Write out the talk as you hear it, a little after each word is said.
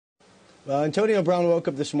Well, Antonio Brown woke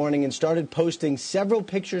up this morning and started posting several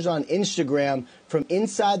pictures on Instagram from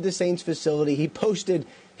inside the Saints facility. He posted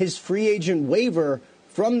his free agent waiver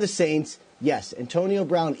from the Saints. Yes, Antonio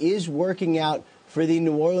Brown is working out for the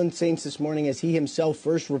New Orleans Saints this morning, as he himself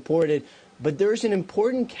first reported. But there's an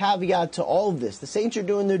important caveat to all of this. The Saints are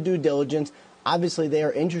doing their due diligence. Obviously, they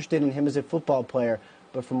are interested in him as a football player.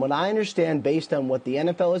 But from what I understand, based on what the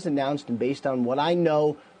NFL has announced and based on what I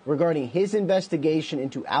know regarding his investigation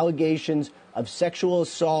into allegations of sexual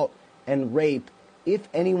assault and rape, if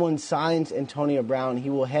anyone signs Antonio Brown, he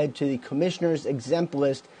will head to the commissioner's exempt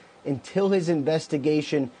list until his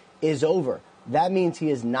investigation is over. That means he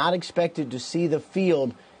is not expected to see the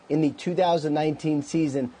field in the 2019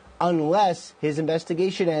 season unless his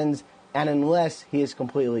investigation ends and unless he is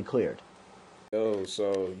completely cleared. Yo,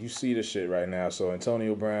 so you see the shit right now. So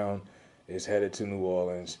Antonio Brown is headed to New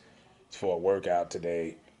Orleans for a workout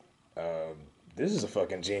today. This is a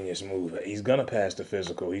fucking genius move. He's gonna pass the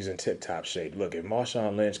physical. He's in tip-top shape. Look, if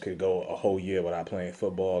Marshawn Lynch could go a whole year without playing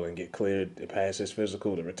football and get cleared to pass his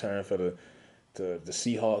physical to return for the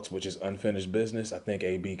Seahawks, which is unfinished business, I think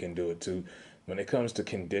AB can do it too. When it comes to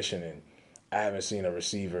conditioning, I haven't seen a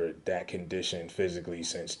receiver that conditioned physically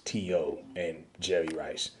since T.O. and Jerry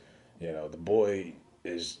Rice. You know, the boy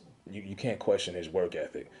is, you can't question his work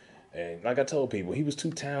ethic. And like I told people, he was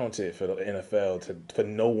too talented for the NFL for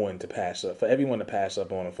no one to pass up, for everyone to pass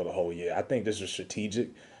up on him for the whole year. I think this was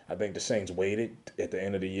strategic. I think the Saints waited at the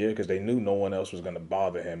end of the year because they knew no one else was going to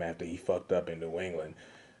bother him after he fucked up in New England.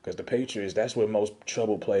 Because the Patriots, that's where most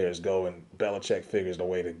troubled players go, and Belichick figures the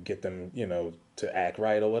way to get them, to act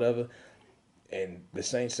right or whatever. And the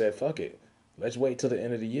Saints said, fuck it. Let's wait till the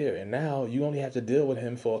end of the year. And now you only have to deal with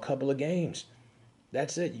him for a couple of games.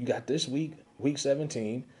 That's it. You got this week, week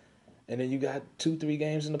 17. And then you got 2-3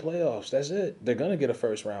 games in the playoffs. That's it. They're going to get a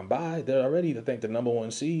first-round bye. They're already, I think, the number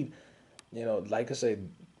one seed. Like I said,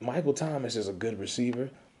 Michael Thomas is a good receiver.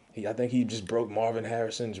 I think he just broke Marvin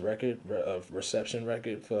Harrison's reception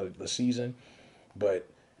record for the season. But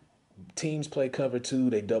teams play cover two.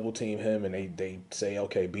 They double-team him, and they say,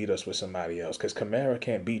 okay, beat us with somebody else. Because Kamara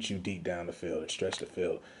can't beat you deep down the field and stretch the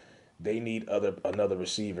field. They need another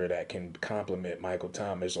receiver that can complement Michael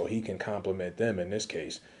Thomas, or he can complement them in this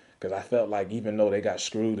case. Because I felt like even though they got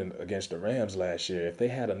screwed against the Rams last year, if they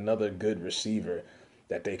had another good receiver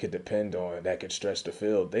that they could depend on that could stretch the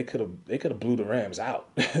field, they could have blew the Rams out.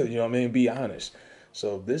 You know what I mean? Be honest.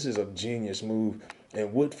 So this is a genius move.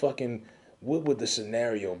 And what would the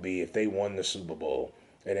scenario be if they won the Super Bowl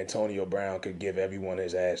and Antonio Brown could give everyone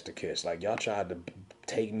his ass to kiss? Like, y'all tried to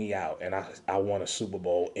take me out, and I won a Super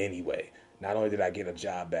Bowl anyway. Not only did I get a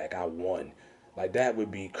job back, I won. Like, that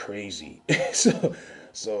would be crazy.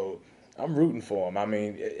 So I'm rooting for him. I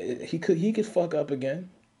mean, he could fuck up again.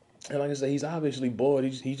 And like I said, he's obviously bored.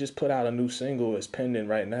 He just put out a new single that's pending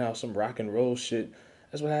right now, some rock and roll shit.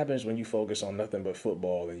 That's what happens when you focus on nothing but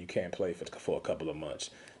football and you can't play for a couple of months.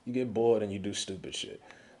 You get bored and you do stupid shit.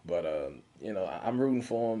 But, I'm rooting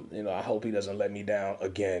for him. I hope he doesn't let me down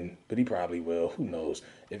again, but he probably will. Who knows?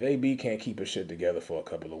 If AB can't keep his shit together for a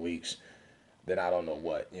couple of weeks, then I don't know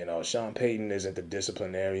what. Sean Payton isn't the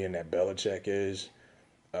disciplinarian that Belichick is.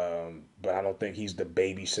 But I don't think he's the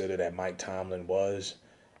babysitter that Mike Tomlin was.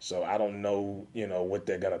 So I don't know, what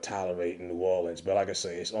they're going to tolerate in New Orleans. But like I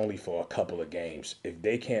say, it's only for a couple of games. If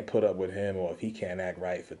they can't put up with him, or if he can't act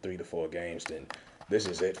right for 3 to 4 games, then this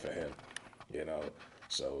is it for him,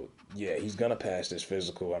 So, yeah, he's going to pass this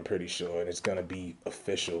physical, I'm pretty sure. And it's going to be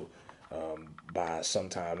official by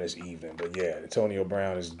sometime this evening. But, yeah, Antonio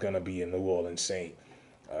Brown is going to be a New Orleans Saint.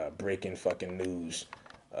 Breaking fucking news.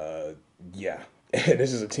 Yeah. And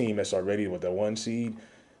this is a team that's already with the 1 seed.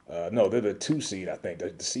 No, they're the 2 seed, I think. The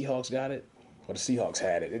Seahawks got it? Or the Seahawks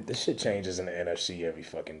had it. This shit changes in the NFC every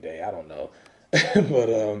fucking day. I don't know.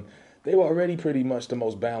 But they were already pretty much the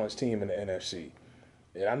most balanced team in the NFC.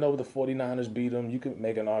 And I know the 49ers beat them. You could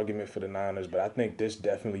make an argument for the Niners, but I think this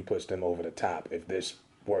definitely puts them over the top if this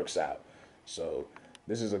works out. So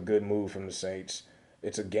this is a good move from the Saints.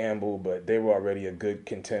 It's a gamble, but they were already a good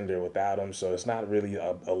contender without him, so it's not really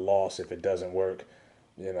a loss if it doesn't work.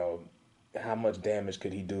 How much damage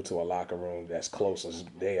could he do to a locker room that's close as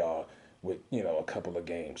they are with, a couple of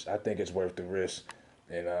games? I think it's worth the risk.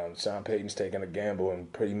 And Sean Payton's taking a gamble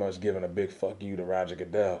and pretty much giving a big fuck you to Roger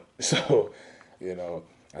Goodell. So,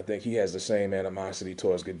 I think he has the same animosity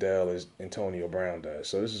towards Goodell as Antonio Brown does.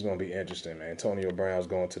 So this is going to be interesting, man. Antonio Brown's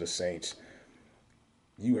going to the Saints.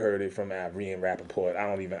 You heard it from Avery and Rappaport.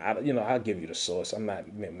 I'll give you the source. I'm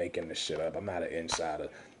not making this shit up. I'm not an insider.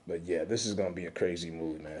 But, yeah, this is going to be a crazy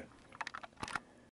move, man.